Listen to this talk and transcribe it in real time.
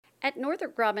At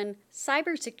Northrop Grumman,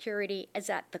 cybersecurity is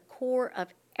at the core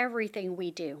of everything we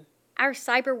do. Our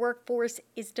cyber workforce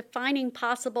is defining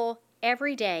possible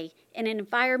every day in an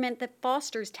environment that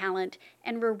fosters talent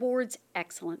and rewards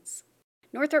excellence.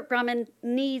 Northrop Grumman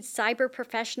needs cyber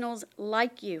professionals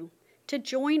like you to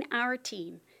join our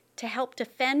team to help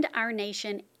defend our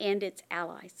nation and its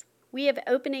allies. We have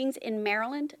openings in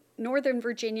Maryland, Northern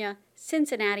Virginia,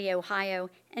 Cincinnati, Ohio,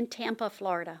 and Tampa,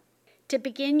 Florida. To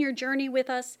begin your journey with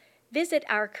us, visit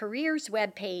our careers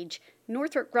webpage,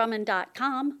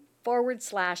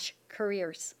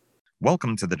 northropgrumman.com/careers.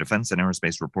 Welcome to the Defense and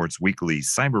Aerospace Report's weekly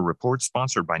cyber report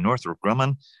sponsored by Northrop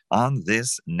Grumman on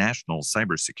this National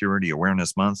Cybersecurity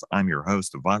Awareness Month. I'm your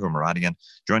host, Vago Muradian.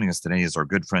 Joining us today is our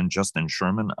good friend Justin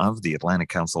Sherman of the Atlantic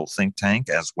Council think tank,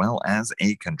 as well as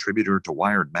a contributor to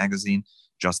Wired Magazine.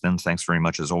 Justin, thanks very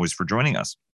much as always for joining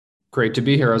us. Great to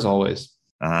be here as always.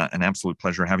 An absolute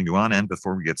pleasure having you on. And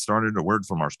before we get started, a word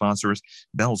from our sponsors.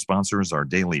 Bell sponsors our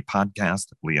daily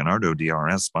podcast. Leonardo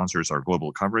DRS sponsors our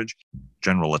global coverage.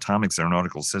 General Atomics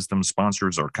Aeronautical Systems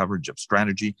sponsors our coverage of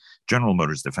strategy. General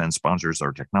Motors Defense sponsors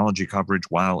our technology coverage,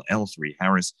 while L3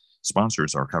 Harris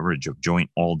sponsors our coverage of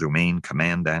Joint All-Domain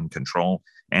Command and Control.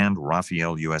 And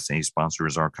Rafael USA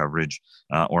sponsors our coverage,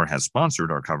 or has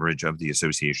sponsored our coverage of the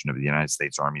Association of the United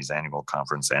States Army's annual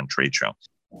conference and trade show.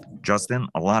 Justin,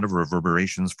 a lot of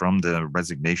reverberations from the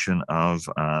resignation of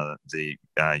the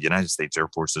United States Air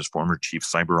Force's former chief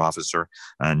cyber officer,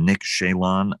 Nick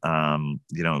Shalon.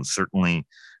 Certainly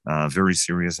very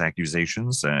serious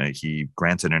accusations. He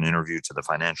granted an interview to the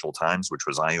Financial Times, which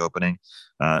was eye-opening,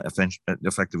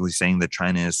 effectively saying that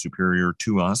China is superior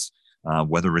to us,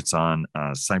 whether it's on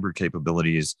cyber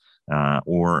capabilities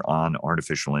or on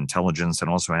artificial intelligence, and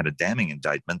also had a damning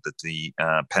indictment that the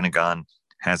Pentagon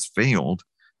has failed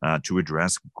to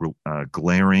address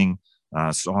glaring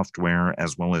software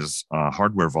as well as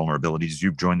hardware vulnerabilities.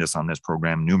 You've joined us on this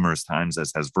program numerous times,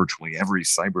 as has virtually every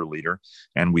cyber leader,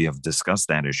 and we have discussed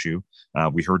that issue.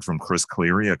 We heard from Chris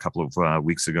Cleary a couple of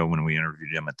weeks ago when we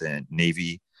interviewed him at the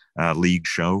Navy League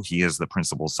show. He is the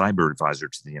principal cyber advisor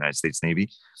to the United States Navy.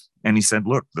 And he said,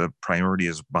 look, the priority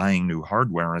is buying new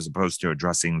hardware as opposed to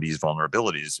addressing these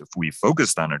vulnerabilities. If we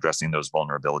focused on addressing those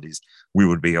vulnerabilities, we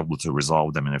would be able to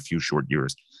resolve them in a few short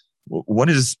years. What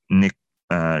is Nick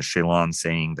Shalon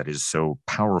saying that is so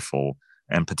powerful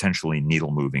and potentially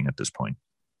needle moving at this point?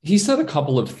 He said a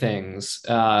couple of things.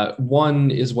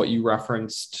 One is what you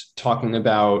referenced, talking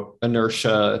about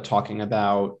inertia, talking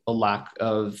about a lack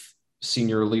of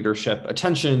senior leadership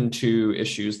attention to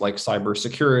issues like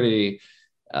cybersecurity,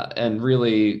 and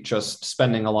really just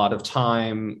spending a lot of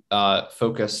time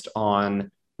focused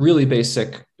on really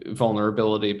basic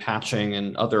vulnerability patching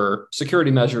and other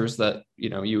security measures that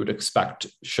you would expect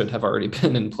should have already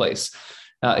been in place.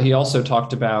 He also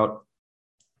talked about,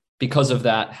 because of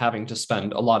that, having to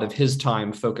spend a lot of his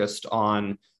time focused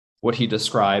on what he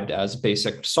described as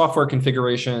basic software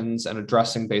configurations and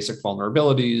addressing basic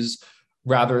vulnerabilities,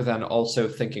 rather than also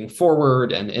thinking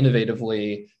forward and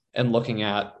innovatively and looking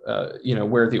at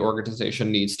where the organization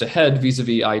needs to head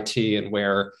vis-a-vis IT and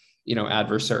where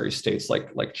adversary states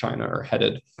like China are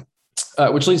headed.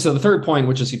 Which leads to the third point,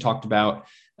 which is he talked about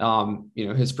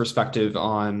his perspective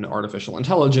on artificial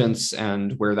intelligence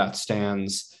and where that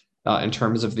stands in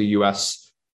terms of the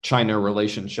U.S.-China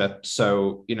relationship.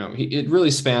 So it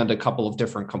really spanned a couple of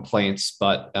different complaints,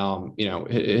 but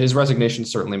his resignation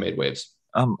certainly made waves.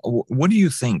 What do you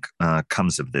think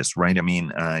comes of this, right? I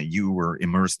mean, you were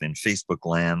immersed in Facebook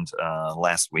land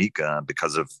last week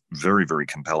because of very, very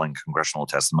compelling congressional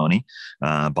testimony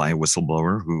by a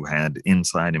whistleblower who had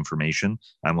inside information.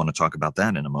 I want to talk about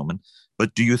that in a moment.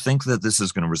 But do you think that this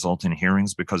is going to result in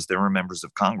hearings? Because there are members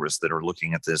of Congress that are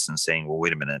looking at this and saying, well,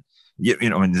 wait a minute.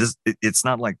 It's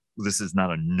not like this is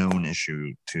not a known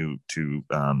issue to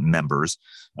members.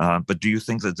 But do you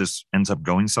think that this ends up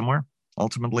going somewhere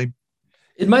ultimately?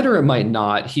 It might or it might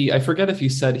not. I forget if he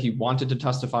said he wanted to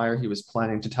testify or he was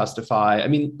planning to testify. I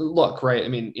mean, look, right. I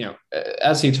mean,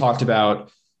 as he talked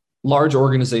about, large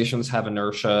organizations have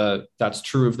inertia. That's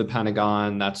true of the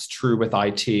Pentagon. That's true with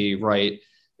IT, right?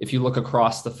 If you look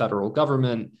across the federal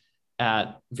government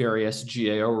at various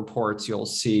GAO reports, you'll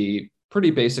see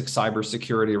pretty basic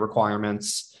cybersecurity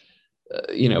requirements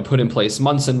put in place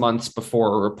months and months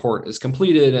before a report is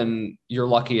completed. And you're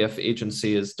lucky if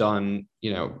agency has done,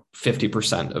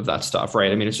 50% of that stuff,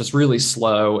 right? I mean, it's just really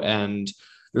slow, and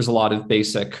there's there are a lot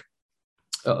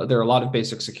of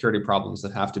basic security problems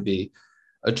that have to be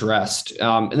addressed.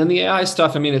 And then the AI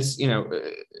stuff, I mean, it's,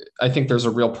 I think there's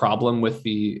a real problem with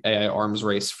the AI arms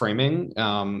race framing,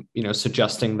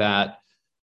 suggesting that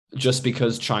just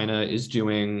because China is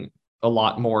doing a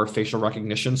lot more facial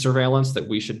recognition surveillance, that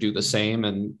we should do the same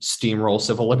and steamroll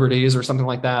civil liberties or something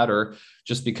like that, or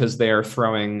just because they're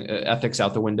throwing ethics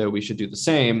out the window, we should do the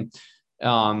same.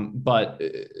 But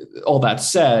all that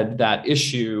said, that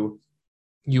issue,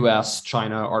 US,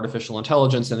 China, artificial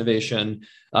intelligence innovation,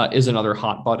 is another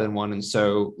hot button one. And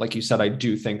so, like you said, I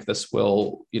do think this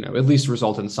will, at least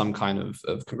result in some kind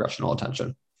of congressional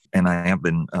attention. And I have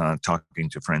been talking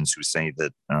to friends who say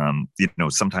that,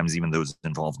 sometimes even those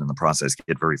involved in the process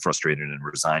get very frustrated and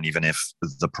resign, even if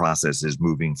the process is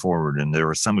moving forward. And there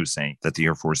are some who say that the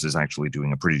Air Force is actually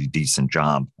doing a pretty decent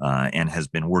job and has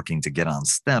been working to get on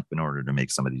step in order to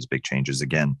make some of these big changes.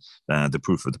 Again, the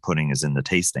proof of the pudding is in the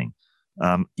tasting.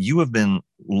 You have been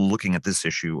looking at this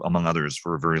issue, among others,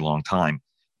 for a very long time.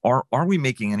 Are we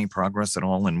making any progress at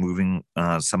all in moving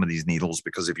some of these needles?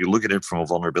 Because if you look at it from a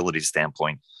vulnerability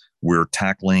standpoint, we're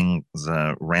tackling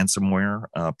the ransomware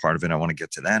part of it. I want to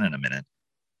get to that in a minute.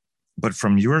 But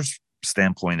from your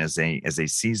standpoint as a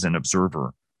seasoned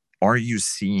observer, are you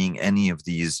seeing any of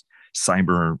these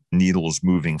cyber needles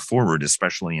moving forward,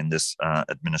 especially in this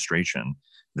administration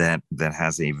that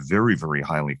has a very, very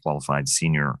highly qualified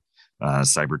senior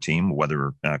cyber team,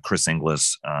 whether Chris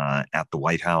Inglis at the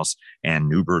White House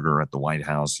and Neuberger at the White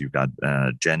House. You've got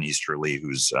Jen Easterly,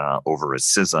 who's over at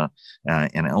CISA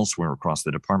and elsewhere across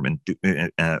the department,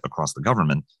 across the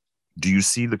government. Do you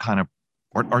see the kind of,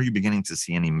 are you beginning to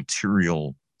see any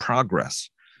material progress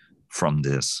from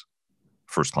this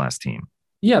first-class team?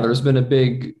 Yeah, there's been a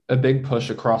big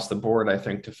push across the board, I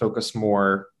think, to focus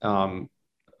more on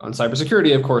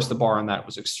cybersecurity. Of course, the bar on that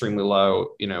was extremely low,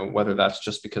 whether that's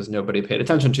just because nobody paid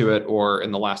attention to it, or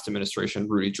in the last administration,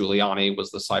 Rudy Giuliani was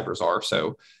the cyber czar.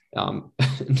 So,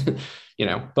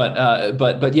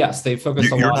 but yes, they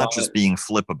focused a lot. You're not just being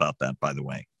flip about that, by the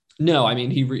way. No, I mean,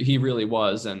 he really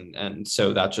was. And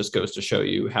so that just goes to show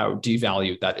you how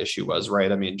devalued that issue was,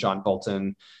 right? I mean, John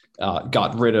Bolton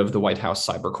got rid of the White House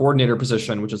cyber coordinator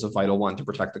position, which is a vital one to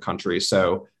protect the country.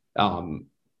 So,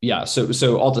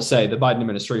 so all to say, the Biden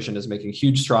administration is making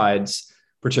huge strides,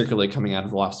 particularly coming out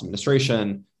of the last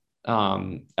administration,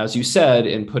 as you said,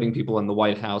 in putting people in the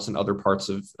White House and other parts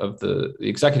of the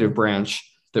executive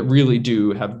branch that really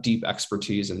do have deep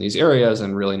expertise in these areas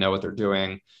and really know what they're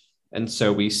doing. And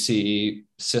so we see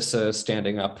CISA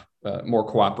standing up more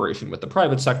cooperation with the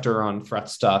private sector on threat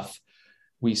stuff.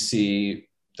 We see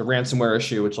the ransomware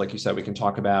issue, which, like you said, we can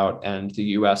talk about, and the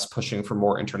US pushing for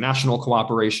more international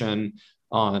cooperation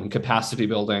on capacity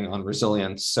building, on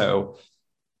resilience. So,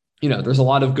 there's a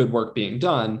lot of good work being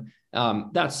done.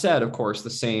 That said, of course, the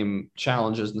same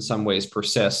challenges in some ways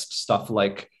persist. Stuff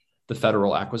like the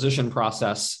federal acquisition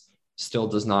process still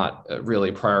does not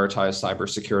really prioritize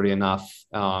cybersecurity enough.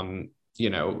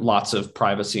 Lots of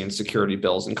privacy and security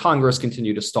bills in Congress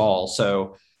continue to stall.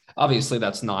 So obviously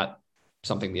that's not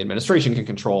something the administration can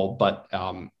control, but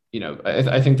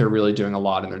I think they're really doing a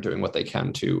lot, and they're doing what they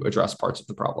can to address parts of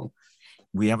the problem.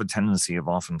 We have a tendency of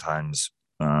oftentimes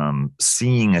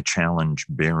seeing a challenge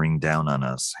bearing down on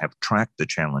us, have tracked the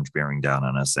challenge bearing down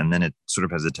on us, and then it sort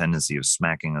of has a tendency of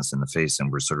smacking us in the face,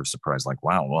 and we're sort of surprised, like,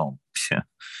 wow, well,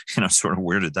 sort of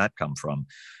where did that come from?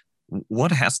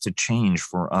 What has to change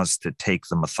for us to take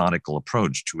the methodical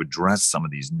approach to address some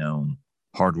of these known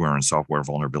hardware and software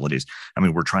vulnerabilities? I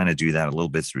mean, we're trying to do that a little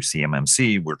bit through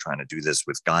CMMC. We're trying to do this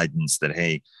with guidance that,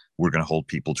 hey, we're going to hold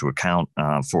people to account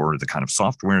for the kind of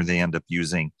software they end up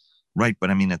using, right? But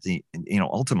I mean,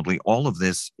 ultimately, all of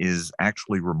this is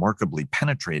actually remarkably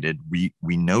penetrated. We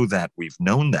know that, we've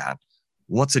known that.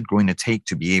 What's it going to take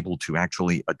to be able to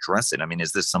actually address it? I mean,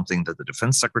 is this something that the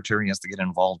defense secretary has to get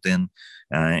involved in?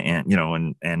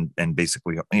 And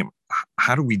basically,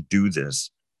 how do we do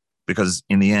this? Because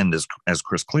in the end, as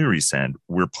Chris Cleary said,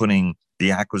 we're putting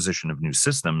the acquisition of new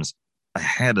systems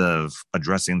ahead of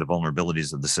addressing the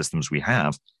vulnerabilities of the systems we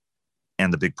have.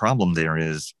 And the big problem there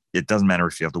is, it doesn't matter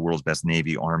if you have the world's best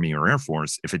Navy, Army, or Air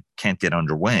Force. If it can't get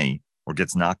underway or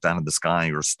gets knocked out of the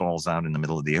sky or stalls out in the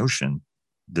middle of the ocean,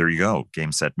 there you go,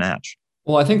 game, set, match.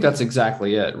 Well, I think that's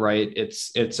exactly it, right?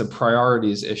 It's a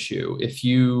priorities issue.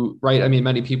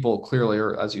 Many people clearly,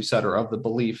 or as you said, are of the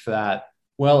belief that,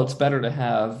 well, it's better to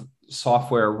have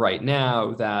software right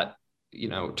now that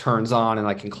turns on and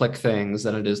I can click things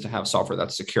than it is to have software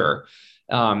that's secure.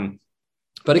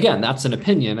 But again, that's an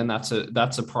opinion, and that's a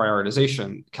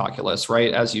prioritization calculus,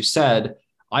 right? As you said,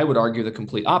 I would argue the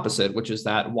complete opposite, which is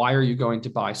that why are you going to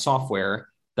buy software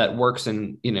that works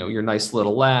in your nice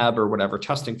little lab or whatever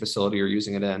testing facility you're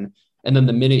using it in, and then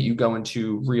the minute you go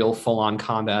into real full-on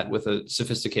combat with a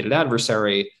sophisticated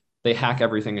adversary, they hack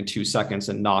everything in 2 seconds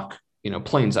and knock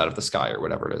planes out of the sky or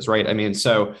whatever it is, right? I mean,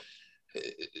 so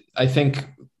I think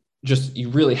just you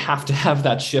really have to have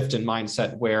that shift in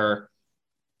mindset where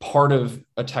part of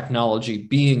a technology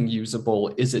being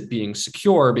usable is it being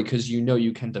secure, because you know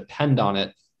you can depend on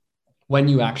it when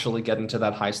you actually get into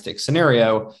that high stakes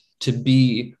scenario to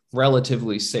be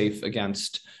relatively safe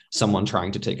against someone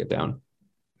trying to take it down.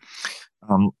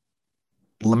 Um,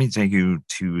 Let me take you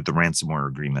to the ransomware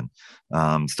agreement.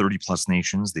 30 plus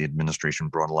nations, the administration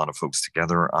brought a lot of folks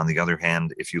together. On the other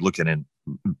hand, if you look at it,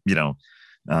 you know,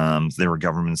 there are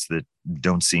governments that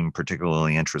don't seem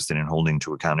particularly interested in holding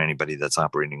to account anybody that's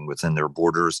operating within their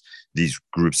borders. These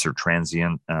groups are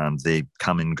transient. They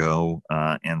come and go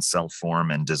and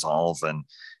self-form and dissolve. And,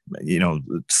 you know,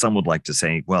 some would like to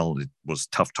say, well, it was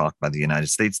tough talk by the United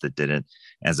States that did it,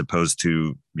 as opposed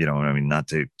to, you know, I mean, not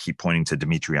to keep pointing to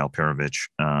Dmitry Alperovich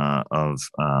of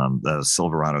the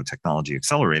Silverado Technology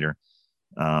Accelerator.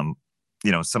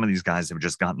 You know, some of these guys have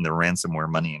just gotten their ransomware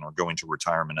money and are going to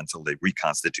retirement until they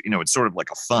reconstitute. You know, it's sort of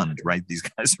like a fund, right? These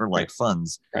guys are like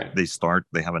funds. Right. They start,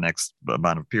 they have an X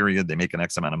amount of period, they make an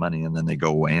X amount of money, and then they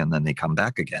go away and then they come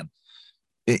back again.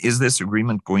 Is this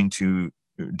agreement going to,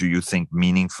 do you think,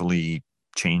 meaningfully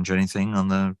change anything on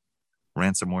the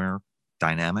ransomware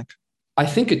dynamic? I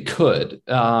think it could.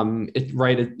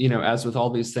 You know, as with all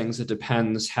these things, it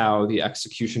depends how the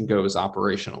execution goes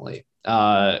operationally,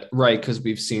 right? Because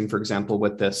we've seen, for example,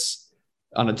 with this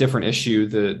on a different issue,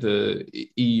 the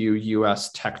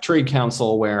EU-US Tech Trade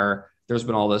Council, where there's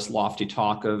been all this lofty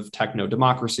talk of techno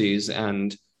democracies,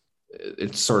 and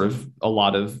it's sort of a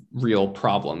lot of real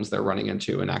problems they're running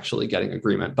into and actually getting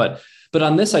agreement. But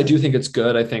on this, I do think it's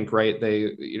good. I think, right,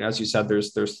 they, you know, as you said,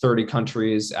 there's 30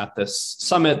 countries at this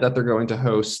summit that they're going to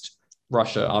host.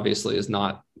 Russia obviously is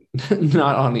not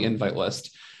on the invite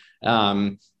list.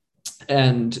 And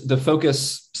the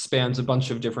focus spans a bunch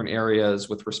of different areas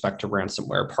with respect to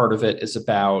ransomware. Part of it is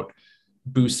about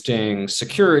boosting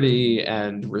security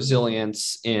and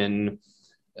resilience in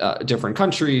different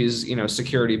countries, you know,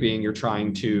 security being you're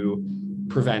trying to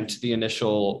prevent the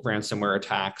initial ransomware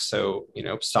attack. So, you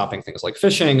know, stopping things like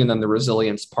phishing, and then the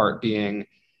resilience part being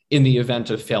in the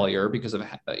event of failure, because of,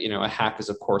 you know, a hack is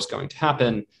of course going to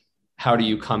happen. How do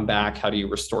you come back? How do you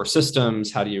restore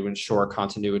systems? How do you ensure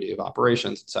continuity of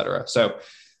operations, et cetera? So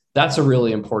that's a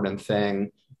really important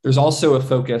thing. There's also a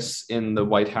focus in the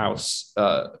White House,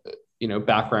 you know,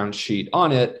 background sheet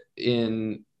on it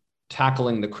in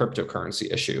tackling the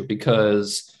cryptocurrency issue,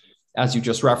 because as you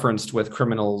just referenced, with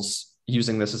criminals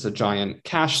using this as a giant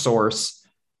cash source,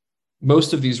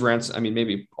 most of these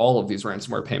maybe all of these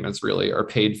ransomware payments really are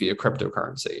paid via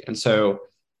cryptocurrency. And so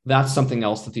that's something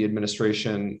else that the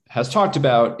administration has talked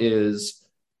about, is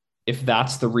if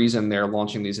that's the reason they're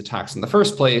launching these attacks in the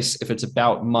first place, if it's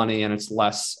about money and it's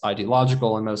less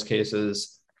ideological in most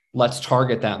cases, let's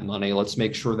target that money. Let's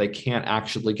make sure they can't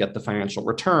actually get the financial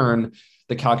return.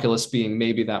 The calculus being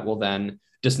maybe that will then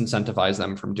disincentivize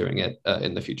them from doing it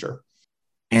in the future.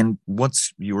 And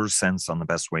what's your sense on the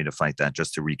best way to fight that?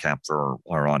 Just to recap for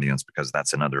our audience, because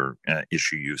that's another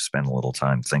issue you spend a little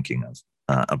time thinking of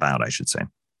about, I should say.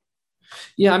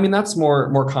 Yeah, I mean, that's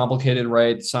more complicated,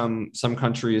 right? Some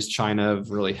countries, China,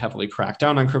 have really heavily cracked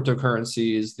down on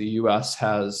cryptocurrencies. The US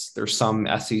there's some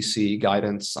SEC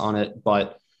guidance on it,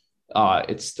 but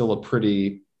it's still a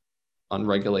pretty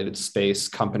unregulated space.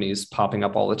 Companies popping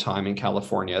up all the time in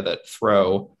California that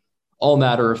throw all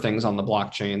matter of things on the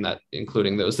blockchain, that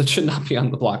including those that should not be on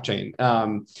the blockchain.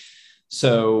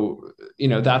 So, you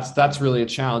know, that's really a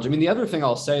challenge. I mean, the other thing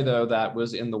I'll say, though, that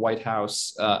was in the White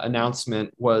House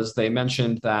announcement was they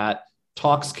mentioned that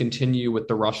talks continue with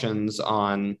the Russians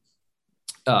on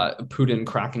Putin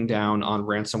cracking down on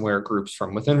ransomware groups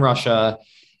from within Russia,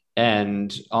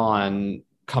 and on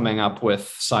coming up with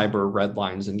cyber red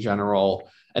lines in general.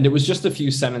 And it was just a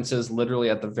few sentences literally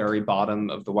at the very bottom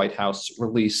of the White House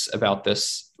release about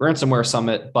this ransomware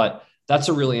summit. But that's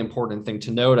a really important thing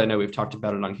to note. I know we've talked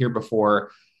about it on here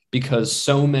before, because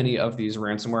so many of these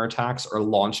ransomware attacks are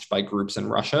launched by groups in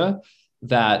Russia,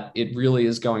 that it really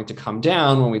is going to come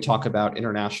down, when we talk about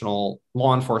international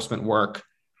law enforcement work,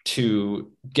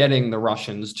 to getting the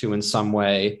Russians to in some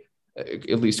way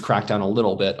at least crack down a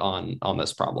little bit on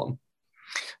this problem.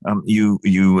 You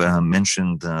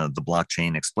mentioned the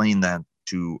blockchain. Explain that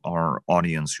to our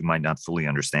audience who might not fully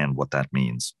understand what that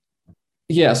means.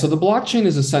 Yeah, so the blockchain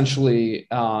is essentially,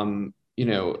 you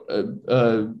know,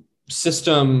 a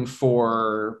system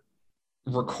for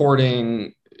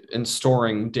recording and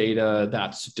storing data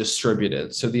that's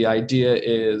distributed. So the idea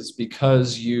is,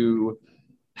 because you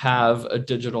have a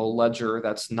digital ledger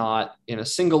that's not in a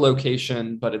single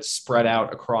location, but it's spread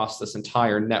out across this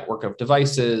entire network of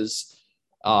devices,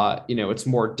 you know, it's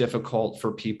more difficult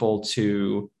for people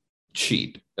to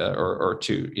cheat or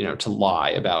to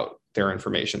lie about their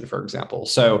information, for example.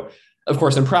 So, of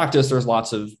course, in practice, there's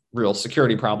lots of real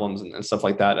security problems and stuff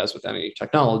like that, as with any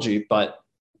technology, but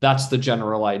that's the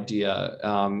general idea.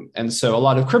 And so a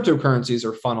lot of cryptocurrencies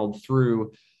are funneled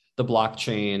through the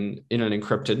blockchain in an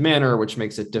encrypted manner, which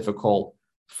makes it difficult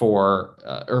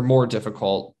or more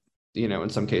difficult, in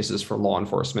some cases, for law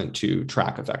enforcement to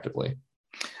track effectively.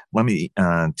 Let me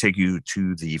take you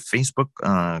to the Facebook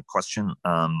question.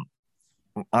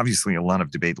 Obviously, a lot of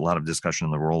debate, a lot of discussion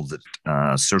in the world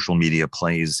that social media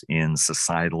plays in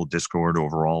societal discord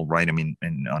overall, right? I mean,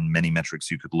 and on many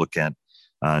metrics, you could look at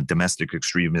domestic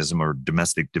extremism or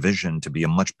domestic division to be a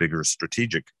much bigger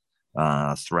strategic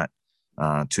threat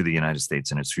to the United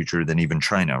States and its future than even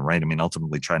China, right? I mean,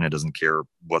 ultimately, China doesn't care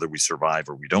whether we survive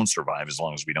or we don't survive as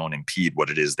long as we don't impede what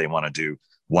it is they want to do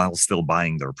while still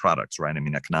buying their products, right? I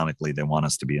mean, economically, they want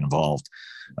us to be involved,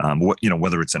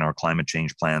 whether it's in our climate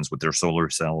change plans with their solar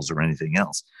cells or anything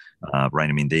else, right?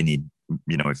 I mean, they need,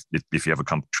 if you have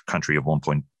a country of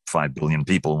 1.5 billion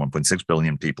people, 1.6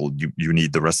 billion people, you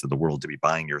need the rest of the world to be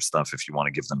buying your stuff if you want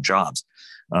to give them jobs.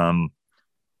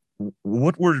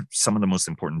 What were some of the most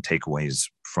important takeaways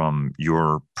from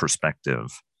your perspective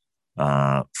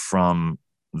from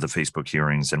the Facebook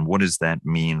hearings, and what does that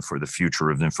mean for the future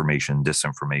of information,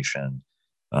 disinformation,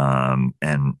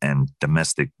 and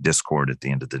domestic discord at the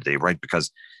end of the day, right?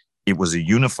 Because it was a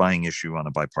unifying issue on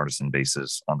a bipartisan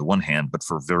basis on the one hand, but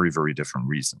for very, very different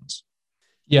reasons.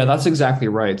 Yeah, that's exactly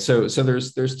right. So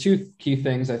there's two key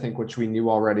things, I think, which we knew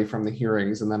already from the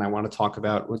hearings, and then I want to talk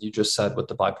about what you just said with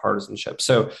the bipartisanship.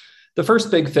 So the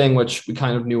first big thing, which we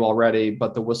kind of knew already,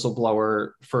 but the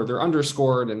whistleblower further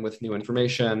underscored and with new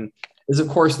information, is, of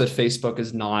course, that Facebook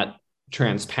is not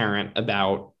transparent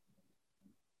about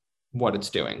what it's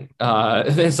doing.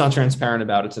 It's not transparent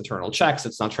about its internal checks.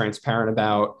 It's not transparent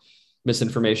about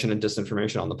misinformation and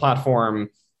disinformation on the platform.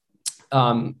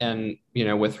 And,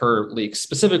 with her leaks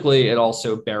specifically, it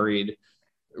also buried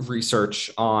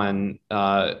research on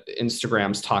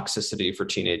Instagram's toxicity for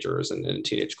teenagers and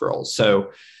teenage girls.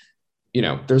 So,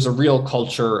 there's a real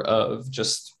culture of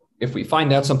just, if we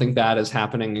find out something bad is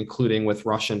happening, including with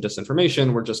Russian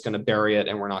disinformation, we're just going to bury it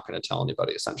and we're not going to tell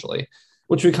anybody, essentially,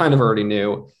 which we kind of already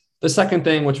knew. The second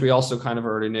thing, which we also kind of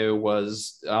already knew,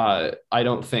 was I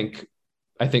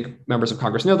think members of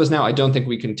Congress know this now. I don't think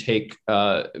we can take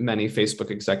many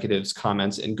Facebook executives'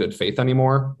 comments in good faith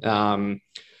anymore.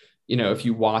 If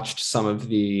you watched some of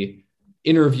the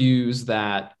interviews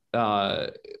that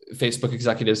Facebook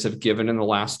executives have given in the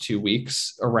last 2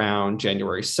 weeks around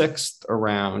January 6th,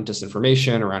 around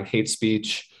disinformation, around hate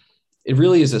speech, it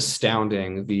really is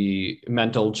astounding, the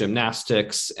mental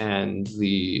gymnastics and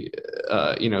the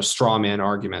straw man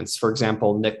arguments. For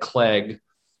example, Nick Clegg,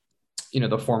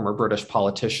 the former British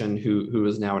politician who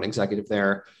is now an executive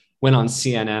there, went on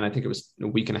CNN, I think it was a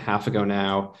week and a half ago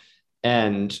now,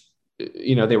 and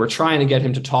they were trying to get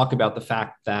him to talk about the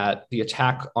fact that the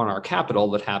attack on our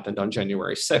Capitol that happened on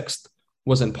January 6th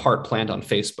was in part planned on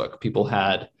Facebook. People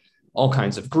had all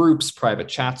kinds of groups, private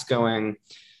chats going.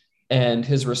 And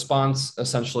his response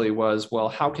essentially was, well,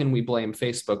 how can we blame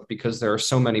Facebook? Because there are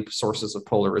so many sources of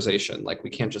polarization. Like, we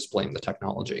can't just blame the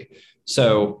technology.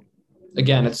 So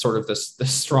again, it's sort of this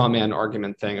straw man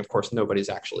argument thing. Of course, nobody's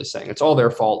actually saying it's all their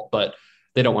fault, but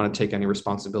they don't want to take any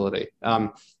responsibility.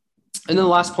 And then the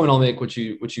last point I'll make, which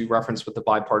you referenced with the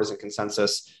bipartisan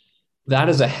consensus, that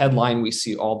is a headline we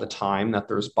see all the time, that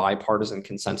there's bipartisan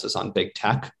consensus on big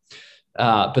tech.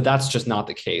 But that's just not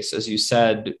the case. As you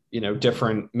said,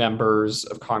 different members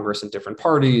of Congress and different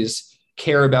parties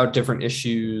care about different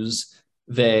issues.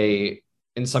 They,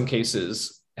 in some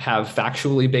cases, have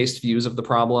factually based views of the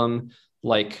problem,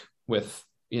 like with,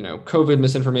 COVID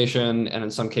misinformation, and in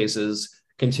some cases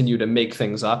continue to make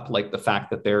things up, like the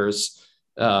fact that there's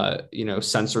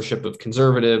censorship of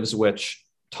conservatives, which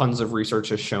tons of research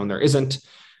has shown there isn't.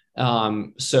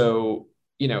 So,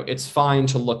 it's fine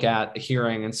to look at a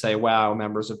hearing and say, wow,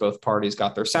 members of both parties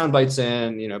got their sound bites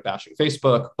in, bashing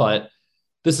Facebook. But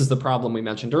this is the problem we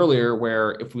mentioned earlier,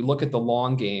 where if we look at the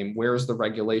long game, where's the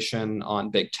regulation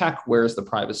on big tech? Where's the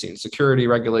privacy and security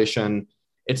regulation?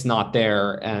 It's not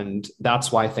there. And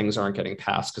that's why things aren't getting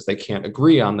passed, because they can't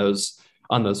agree on those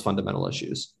fundamental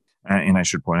issues. And I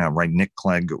should point out, right, Nick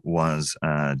Clegg was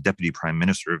Deputy Prime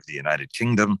Minister of the United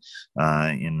Kingdom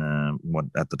in what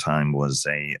at the time was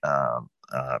a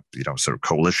sort of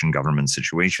coalition government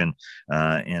situation.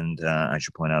 And I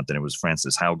should point out that it was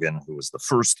Frances Haugen who was the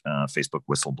first Facebook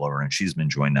whistleblower, and she's been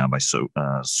joined now by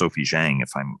Sophie Zhang, if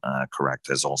I'm correct,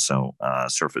 has also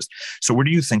surfaced. So where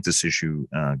do you think this issue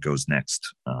goes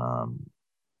next?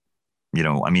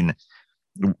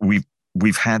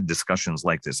 we've had discussions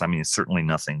like this. I mean, it's certainly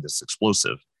nothing this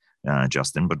explosive,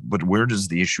 Justin, but where does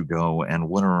the issue go, and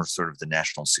what are sort of the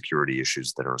national security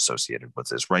issues that are associated with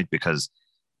this, right? Because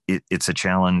it's a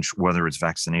challenge, whether it's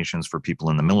vaccinations for people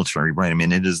in the military, right? I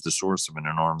mean, it is the source of an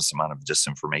enormous amount of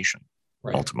disinformation,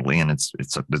 right, ultimately, and it's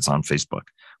on Facebook,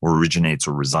 or originates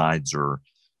or resides or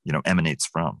emanates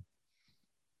from.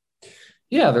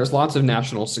 Yeah, there's lots of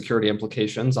national security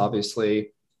implications.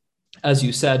 Obviously, as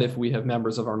you said, if we have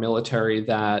members of our military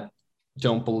that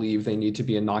don't believe they need to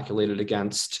be inoculated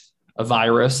against a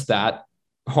virus that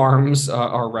harms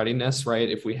our readiness, right?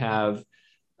 If we have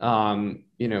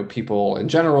people in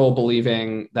general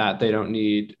believing that they don't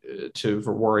need to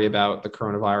worry about the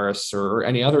coronavirus or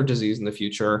any other disease in the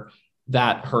future,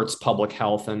 that hurts public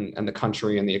health and the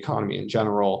country and the economy in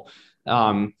general.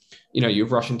 You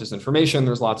have Russian disinformation.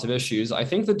 There's lots of issues. I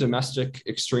think the domestic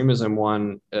extremism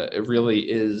one really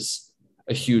is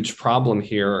a huge problem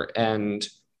here. And,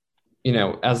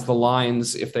 as the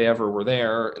lines, if they ever were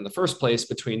there in the first place,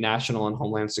 between national and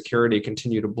homeland security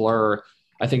continue to blur,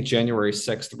 I think January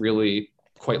 6th really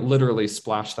quite literally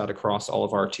splashed that across all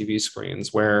of our TV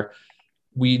screens, where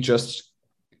we just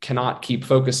cannot keep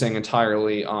focusing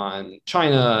entirely on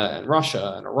China and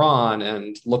Russia and Iran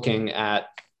and looking at,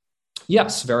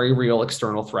 yes, very real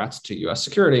external threats to US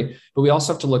security, but we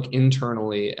also have to look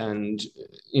internally and,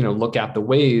 look at the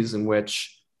ways in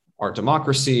which our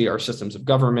democracy, our systems of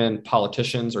government,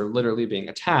 politicians are literally being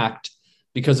attacked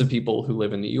because of people who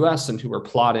live in the US and who are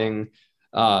plotting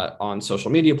on social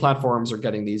media platforms or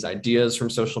getting these ideas from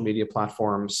social media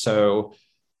platforms. So,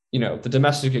 the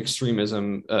domestic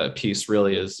extremism piece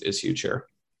really is huge here.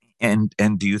 And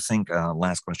do you think,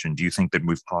 last question, do you think that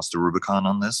we've crossed the Rubicon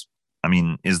on this? I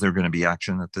mean, is there going to be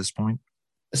action at this point?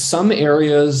 Some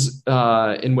areas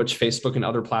in which Facebook and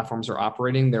other platforms are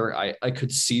operating, I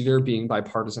could see there being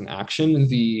bipartisan action.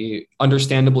 The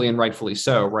understandably and rightfully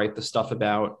so, right? The stuff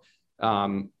about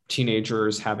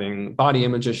teenagers having body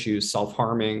image issues,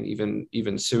 self-harming,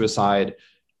 even suicide,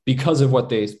 because of what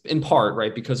they, in part,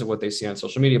 right, because of what they see on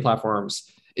social media platforms,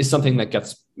 is something that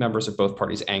gets members of both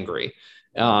parties angry.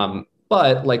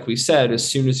 But like we said, as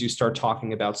soon as you start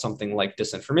talking about something like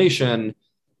disinformation,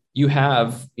 you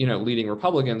have, leading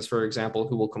Republicans, for example,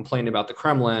 who will complain about the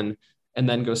Kremlin and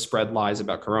then go spread lies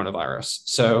about coronavirus.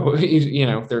 So,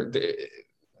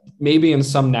 maybe in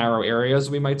some narrow areas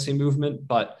we might see movement,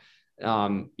 but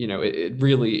it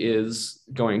really is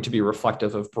going to be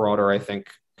reflective of broader, I think,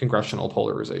 congressional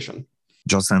polarization.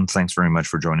 Justin, thanks very much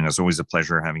for joining us. Always a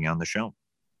pleasure having you on the show.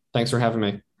 Thanks for having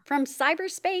me. From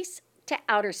cyberspace to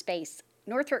outer space,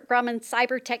 Northrop Grumman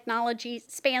cyber technology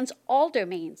spans all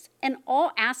domains and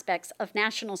all aspects of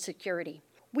national security.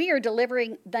 We are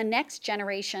delivering the next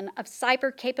generation of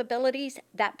cyber capabilities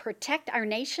that protect our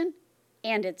nation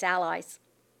and its allies.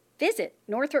 Visit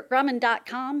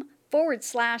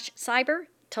northropgrumman.com/cyber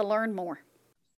to learn more.